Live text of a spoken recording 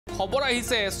খবৰ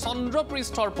আহিছে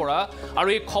চন্দ্ৰপৃষ্ঠৰ পৰা আৰু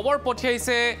এই খবৰ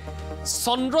পঠিয়াইছে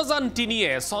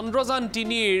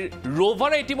চন্দ্ৰযান-3ৰ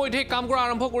ৰোভাৰে ইতিমধ্যে কাম কৰা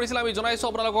আৰম্ভ কৰিছিল আমি জনাইছো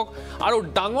আপোনালোকক আৰু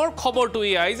ডাঙৰ খবৰটো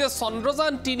এয়াই যে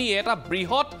চন্দ্ৰযান-3 এটা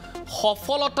বৃহৎ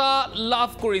সফলতা লাভ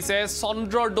কৰিছে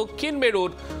চন্দ্ৰৰ দক্ষিণ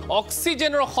মেৰুত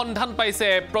অক্সিজেনৰ সন্ধান পাইছে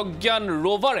প্ৰজ্ঞান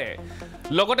ৰোভাৰে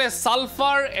লগতে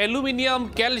সালফাৰ এলুমিনিয়াম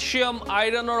ক্যালসিয়াম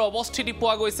আইৰণৰ অৱস্থিতি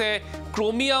পোৱা গৈছে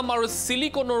ক্ৰোমিয়াম আৰু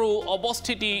সিলিকনৰো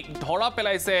অৱস্থিতি ধৰা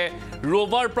পেলাইছে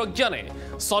ৰোভাৰ প্ৰজ্ঞানে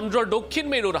চন্দ্ৰৰ দক্ষিণ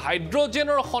মেৰুত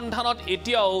হাইড্ৰোজেনৰ সন্ধানত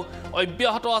এতিয়াও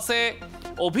অব্যাহত আছে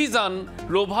অভিযান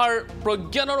ৰোভাৰ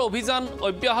প্ৰজ্ঞানৰ অভিযান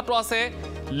অব্যাহত আছে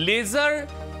লেজাৰ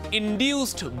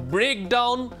ইনডিউসড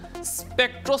ব্ৰেকডাউন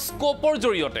স্পেক্ট্ৰস্কোপৰ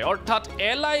জৰিয়তে অৰ্থাৎ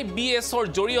LIBSৰ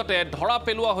জৰিয়তে ধৰা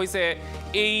পেলোৱা হৈছে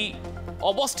এই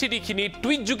অৱস্থিতিখিনি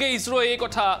টুইট যোগে ইছৰোৱে এই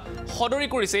কথা সদৰি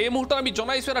কৰিছে এই মুহূৰ্তত আমি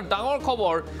জনাইছো এটা ডাঙৰ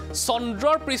খবৰ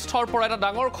চন্দ্ৰৰ পৃষ্ঠৰ পৰা এটা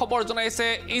ডাঙৰ খবৰ জনাইছে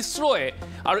ইছৰোৱে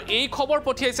আৰু এই খবৰ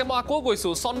পঠিয়াইছে মই আকৌ কৈছো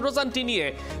চন্দ্ৰযান-3য়ে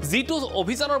যিটো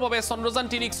অভিযানৰ বাবে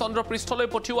চন্দ্ৰযান-3ক চন্দ্ৰ পৃষ্ঠলৈ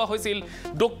পঠিওৱা হৈছিল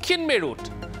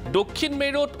দক্ষিণ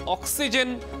মেৰুত অক্সিজেন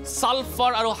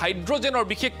সালফাৰ আৰু হাইড্ৰোজেনৰ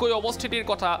বিশেষকৈ অৱস্থিতিৰ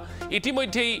কথা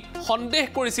ইতিমধ্যেই সন্দেহ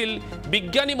কৰিছিল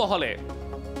বিজ্ঞানী মহলে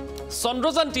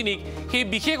চন্দ্ৰযান-3ক সেই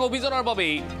বিশেষ অভিযানৰ বাবে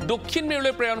দক্ষিণ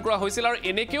মেৰুলৈ প্ৰেৰণ কৰা হৈছিল আৰু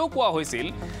এনেকেও কোৱা হৈছিল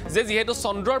যে যেহেতু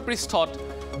চন্দ্ৰৰ পৃষ্ঠত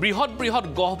বৃহৎ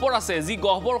গহ্বৰ আছে যি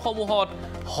গহ্বৰসমূহত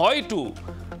হয়তো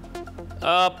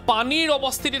পানীৰ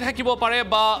অৱস্থিতি থাকিব পাৰে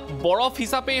বা বৰফ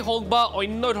হিচাপেই হওক বা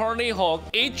অন্য ধৰণেই হওক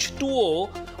H2O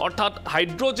অৰ্থাৎ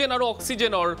হাইড্ৰোজেন আৰু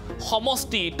অক্সিজেনৰ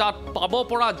সমষ্টি তাত পাব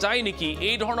পৰা যায় নেকি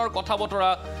এই ধৰণৰ কথা বতৰা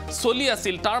চলি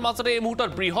আছিল তাৰ মাজতে এই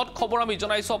মুহূৰ্তত বৃহৎ খবৰ আমি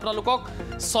জনাইছো আপোনালোকক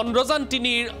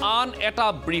চন্দ্ৰযান-3ৰ আন এটা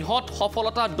বৃহৎ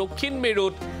সফলতা দক্ষিণ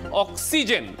মেৰুত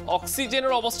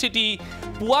অক্সিজেনৰ অৱস্থিতি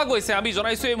পোৱা গৈছে আমি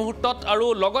জনাইছো এই মুহূৰ্তত আৰু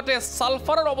লগতে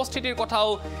সালফাৰৰ অৱস্থিতিৰ কথাও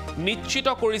নিশ্চিত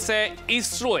কৰিছে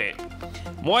ইছৰোৱে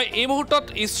মই এই মুহূৰ্তত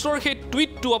ইছৰোৰ সেই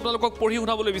টুইটটো আপোনালোকক পঢ়ি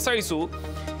শুনাবলৈ বিচাৰিছো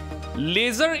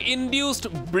লেজাৰ ইনডিউসড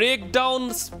ব্ৰেকডাউন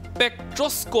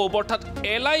স্পেক্ট্ৰস্কোপ অৰ্থাৎ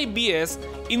LIBS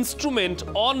instrument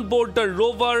on board the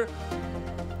rover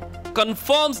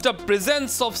confirms the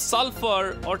presence of sulfur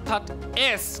অৰ্থাৎ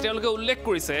S তেওঁলোকে উল্লেখ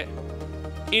কৰিছে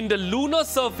in the lunar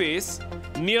surface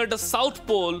near the south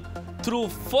pole through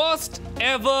first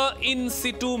ever in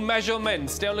situ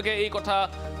measurements তেওঁলোকে এই কথা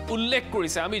উল্লেখ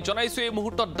কৰিছে আমি জনাইছো এই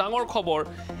মুহূৰ্তত ডাঙৰ খবৰ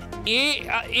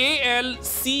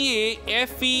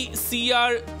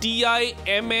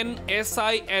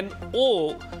ALCAFECRTIMNSINO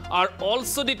are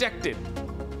also detected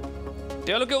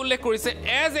তেওঁলোকে উল্লেখ কৰিছে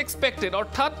as expected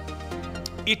অৰ্থাৎ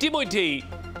ইতিমধ্যেই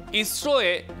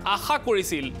ইছৰোৱে আশা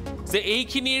কৰিছিল যে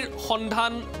এইখিনিৰ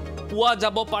সন্ধান পোৱা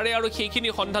যাব পাৰে আৰু সেইখিনি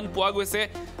সন্ধান পোৱা গৈছে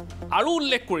আৰু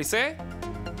উল্লেখ কৰিছে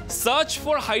search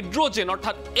for hydrogen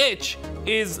অৰ্থাৎ H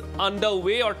is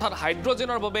underway অৰ্থাৎ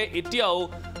হাইড্ৰোজেনৰ বাবে এতিয়াও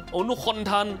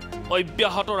অনুসন্ধান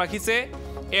অব্যাহত ৰাখিছে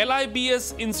LIBS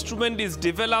instrument is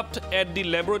developed at the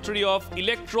laboratory of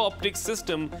electro-optic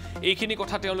system এইখিনি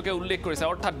কথা তেওঁলোকে উল্লেখ কৰিছে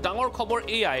অৰ্থাৎ ডাঙৰ খবৰ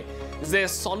এয়াই যে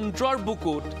চন্দ্ৰৰ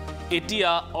বুকুত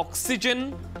এতিয়া অক্সিজেন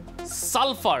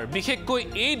সালফাৰ বিশেষকৈ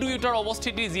এই দুয়োটাৰ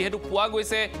অৱস্থিতি যেহেতু পোৱা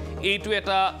গৈছে এইটো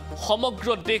এটা সমগ্ৰ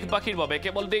দেশবাসীৰ বাবে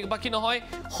কেৱল দেশবাসী নহয়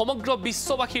সমগ্ৰ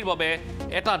বিশ্ববাসীৰ বাবে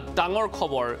এটা ডাঙৰ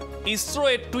খবৰ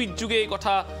ইছৰোৱে টুইট যোগে এই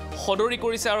কথা সদৰি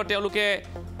কৰিছে আৰু তেওঁলোকে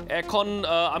এখন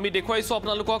আমি দেখুৱাইছো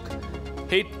আপোনালোকক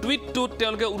এই টুইটটোত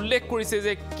তেওঁলোকে উল্লেখ কৰিছে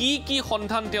যে কি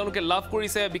সন্ধান তেওঁলোকে লাভ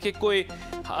কৰিছে বিশেষকৈ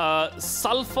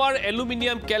সালফাৰ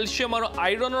এলুমিনিয়াম ক্যালসিয়াম আৰু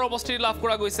আইৰণৰ অৱস্থিতি লাভ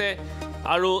কৰা গৈছে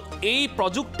আৰু এই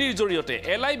প্ৰযুক্তিৰ জৰিয়তে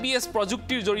LIBS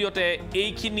প্ৰযুক্তিৰ জৰিয়তে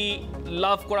এইখিনি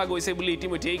লাভ কৰা গৈছে বুলি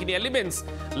ইতিমধ্যে এইখিনি এলিমেন্টস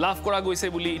লাভ কৰা গৈছে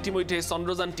বুলি ইতিমধ্যে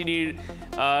চন্দ্ৰযান-3ৰ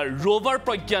ৰোভাৰ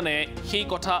প্ৰজ্ঞানে সেই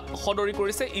কথা সদৰি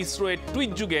কৰিছে ইছৰোৱে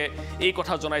টুইট যোগে এই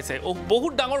কথা জনাইছে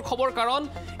বহুত ডাঙৰ খবৰ কাৰণ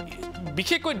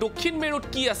বিশেষকৈ দক্ষিণ মেৰুত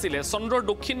কি আছিল চন্দ্ৰৰ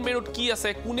দক্ষিণ মেৰুত কি আছে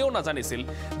কোনেও নাজানিছিল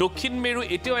দক্ষিণ মেৰু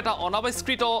এতিয়াও এটা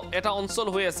অনাবিষ্কৃত এটা অঞ্চল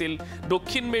হৈ আছিল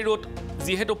দক্ষিণ মেৰুত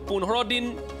যেহেতু 15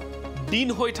 দিন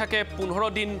হৈ থাকে 15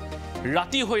 দিন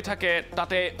ৰাতি হৈ থাকে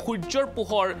তাতে সূৰ্যৰ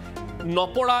পোহৰ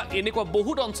নপৰা এনেকুৱা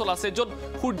বহুত অঞ্চল আছে য'ত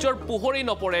সূৰ্যৰ পোহৰেই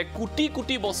নপৰে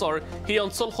কোটি বছৰ সেই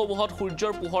অঞ্চলসমূহত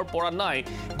সূৰ্যৰ পোহৰ পৰা নাই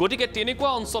গতিকে তেনেকুৱা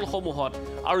অঞ্চলসমূহত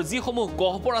আৰু যিসমূহ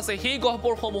গহ্বৰ আছে সেই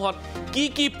গহ্বৰসমূহত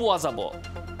কি পোৱা যাব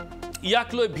ইয়াক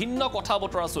লৈ ভিন্ন কথা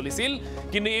বতৰা চলিছিল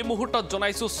কিন্তু এই মুহূৰ্তত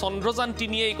জনাইছো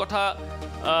চন্দ্ৰযান-3য়ে এই কথা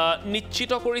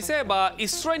নিশ্চিত কৰিছে বা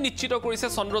ইছৰোৱে নিশ্চিত কৰিছে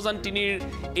চন্দ্ৰযান-3ৰ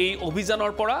এই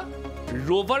অভিযানৰ পৰা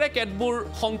ৰোভাৰে কেতবোৰ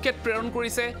সংকেত প্ৰেৰণ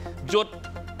কৰিছে য'ত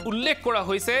উল্লেখ কৰা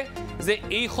হৈছে যে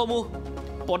এইসমূহ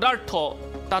পদাৰ্থ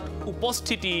তাত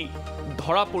উপস্থিতি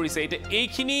ধৰা পৰিছে এতিয়া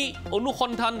এইখিনি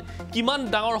অনুসন্ধান কিমান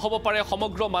ডাঙৰ হ'ব পাৰে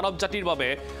সমগ্ৰ মানৱ জাতিৰ বাবে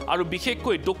আৰু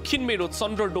বিশেষকৈ দক্ষিণ মেৰুত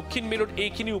চন্দ্ৰৰ দক্ষিণ মেৰুত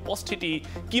এইখিনি উপস্থিতি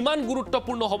কিমান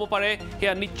গুৰুত্বপূৰ্ণ হ'ব পাৰে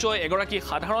হেয়া নিশ্চয় এগৰাকী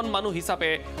সাধাৰণ মানুহ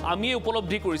হিচাপে আমিয়ে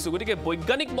উপলব্ধি কৰিছো গতিকে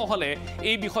বৈজ্ঞানিক মহলে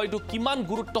এই বিষয়টো কিমান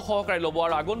গুৰুত্ব সহকাৰে ল'ব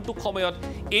আৰু আগন্তুক সময়ত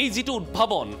এই যেটো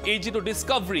উদ্ভাৱন এই যেটো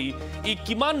ডিসকভাৰী ই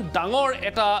কিমান ডাঙৰ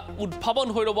এটা উদ্ভাৱন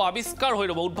হৈ ৰব আৱিষ্কাৰ হৈ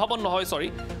ৰব উদ্ভাৱন নহয় সৰি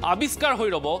আৱিষ্কাৰ হৈ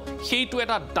ৰব সেইটো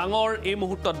এটা ডাঙৰ এই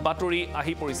মুহূৰ্তত বাতৰি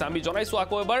আহি পৰিছে আমি জনাইছো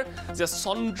আকৌ এবাৰ যে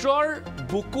চন্দ্ৰৰ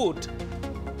বুকুত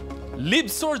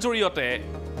লিভছৰ জৰিয়তে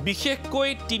বিশেষকৈ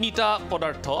তিনিটা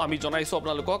পদাৰ্থ আমি জনাইছো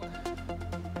আপোনালোকক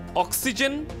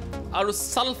অক্সিজেন আৰু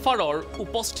সালফাৰৰ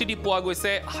উপস্থিতি পোৱা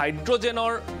গৈছে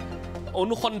হাইড্ৰজেনৰ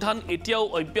অনুসন্ধান এতিয়াও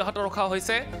অব্যাহত ৰখা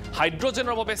হৈছে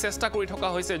হাইড্ৰজেনৰ বাবে চেষ্টা কৰি থকা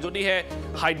হৈছে যদিহে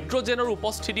হাইড্ৰজেনৰ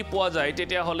উপস্থিতি পোৱা যায়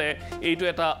তেতিয়া হলে এইটো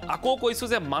এটা আকৌ কৈছো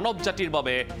যে মানৱ জাতিৰ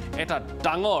বাবে এটা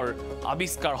ডাঙৰ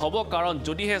আৱিষ্কাৰ হ'ব কাৰণ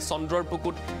যদিহে চন্দ্ৰৰ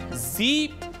বুকুত জি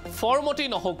ফৰ্মটি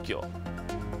নহওক কিয়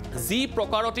জি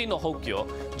প্ৰকাৰটি নহওক কিয়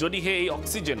যদিহে এই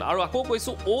অক্সিজেন আৰু আকৌ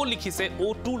কৈছো ও লিখিছে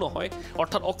O2 নহয়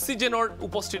অৰ্থাৎ অক্সিজেনৰ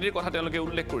উপস্থিতিৰ কথা তেওঁলোকে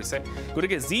উল্লেখ কৰিছে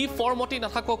গতিকে জি ফৰ্মটি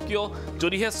নাথাকক কিয়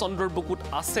যদিহে চন্দ্ৰৰ বুকুত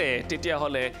আছে তেতিয়া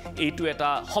হলে এইটো এটা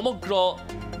সমগ্ৰ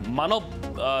মানৱ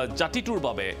জাতিটোৰ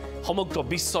বাবে সমগ্ৰ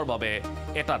বিশ্বৰ বাবে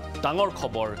এটা ডাঙৰ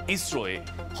খবৰ ইছৰোৱে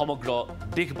সমগ্ৰ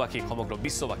দেশবাসীক সমগ্ৰ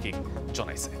বিশ্ববাসীক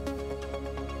জনাইছে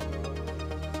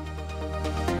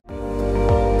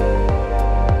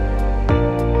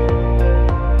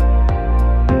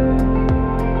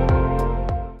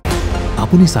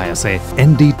আপুনি চাই আছে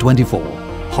ND24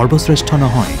 সৰ্বশ্ৰেষ্ঠ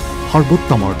নহয়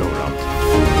সৰ্বোত্তমৰ দৌৰ